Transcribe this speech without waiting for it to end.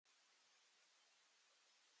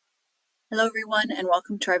Hello everyone and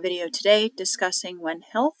welcome to our video today discussing when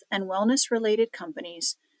health and wellness related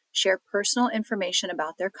companies share personal information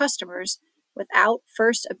about their customers without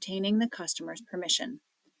first obtaining the customer's permission.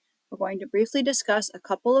 We're going to briefly discuss a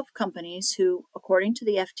couple of companies who, according to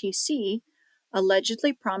the FTC,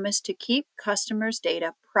 allegedly promised to keep customers'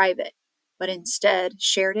 data private, but instead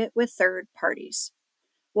shared it with third parties.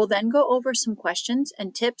 We'll then go over some questions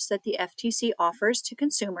and tips that the FTC offers to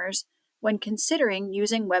consumers when considering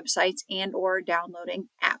using websites and/or downloading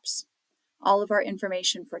apps. All of our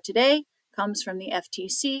information for today comes from the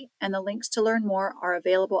FTC, and the links to learn more are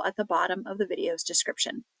available at the bottom of the video's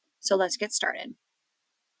description. So let's get started.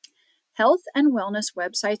 Health and wellness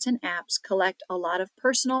websites and apps collect a lot of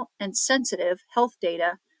personal and sensitive health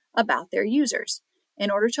data about their users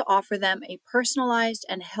in order to offer them a personalized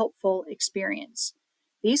and helpful experience.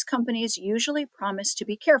 These companies usually promise to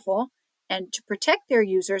be careful and to protect their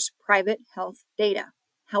users' private health data.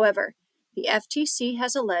 However, the FTC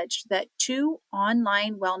has alleged that two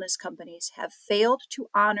online wellness companies have failed to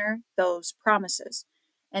honor those promises,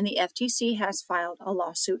 and the FTC has filed a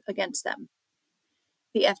lawsuit against them.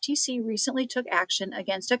 The FTC recently took action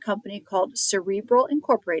against a company called Cerebral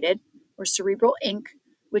Incorporated, or Cerebral Inc.,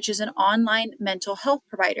 which is an online mental health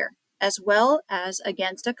provider, as well as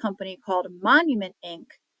against a company called Monument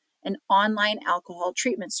Inc., an online alcohol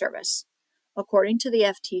treatment service. According to the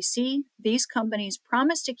FTC, these companies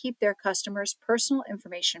promised to keep their customers' personal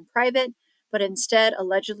information private, but instead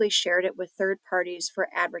allegedly shared it with third parties for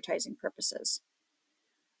advertising purposes.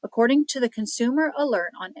 According to the Consumer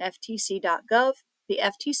Alert on FTC.gov, the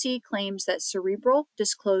FTC claims that Cerebral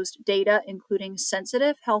disclosed data including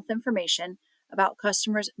sensitive health information about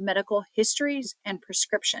customers' medical histories and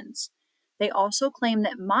prescriptions. They also claim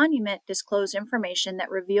that Monument disclosed information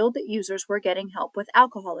that revealed that users were getting help with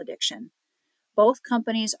alcohol addiction. Both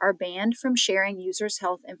companies are banned from sharing users'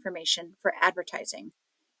 health information for advertising.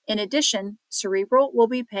 In addition, Cerebral will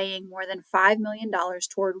be paying more than $5 million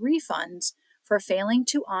toward refunds for failing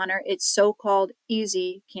to honor its so-called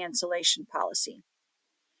easy cancellation policy.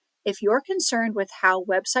 If you're concerned with how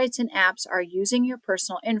websites and apps are using your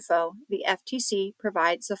personal info, the FTC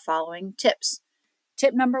provides the following tips.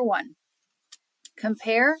 Tip number 1,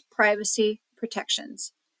 compare privacy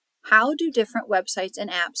protections. How do different websites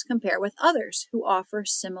and apps compare with others who offer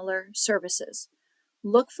similar services?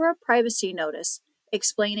 Look for a privacy notice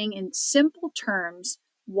explaining in simple terms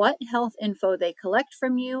what health info they collect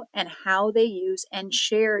from you and how they use and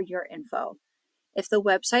share your info. If the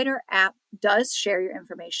website or app does share your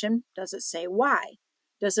information, does it say why?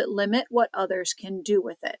 Does it limit what others can do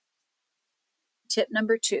with it? Tip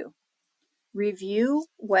number 2, review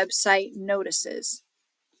website notices.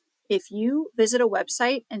 If you visit a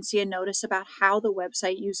website and see a notice about how the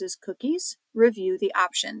website uses cookies, review the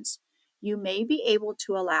options. You may be able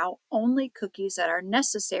to allow only cookies that are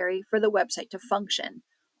necessary for the website to function,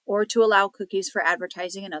 or to allow cookies for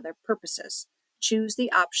advertising and other purposes. Choose the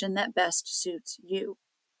option that best suits you.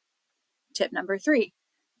 Tip number 3,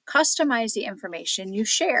 customize the information you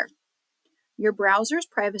share. Your browser's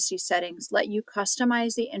privacy settings let you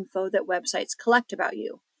customize the info that websites collect about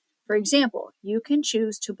you. For example, you can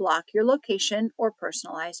choose to block your location or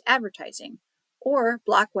personalized advertising, or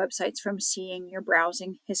block websites from seeing your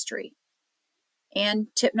browsing history. And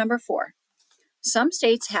tip number 4, some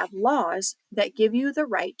states have laws that give you the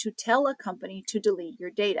right to tell a company to delete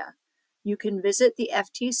your data. You can visit the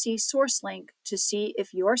FTC source link to see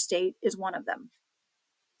if your state is one of them.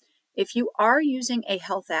 If you are using a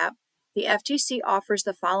health app, the FTC offers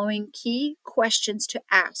the following key questions to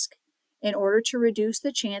ask in order to reduce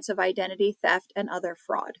the chance of identity theft and other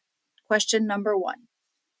fraud. Question number 1,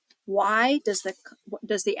 why does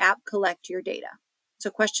the app collect your data?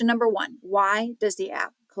 So question number 1, why does the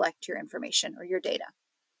app collect your information or your data?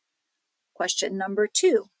 Question number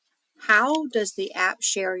 2, how does the app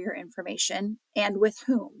share your information and with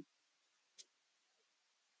whom?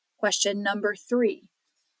 Question number 3,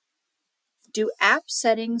 do app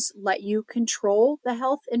settings let you control the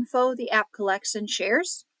health info the app collects and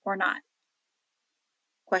shares or not?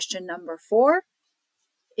 Question number 4,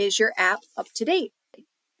 is your app up to date?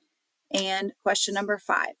 And question number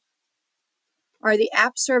 5, are the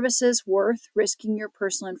app services worth risking your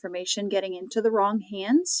personal information getting into the wrong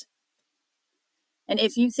hands? And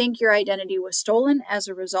if you think your identity was stolen as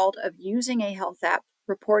a result of using a health app,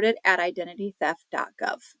 report it at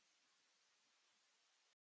identitytheft.gov.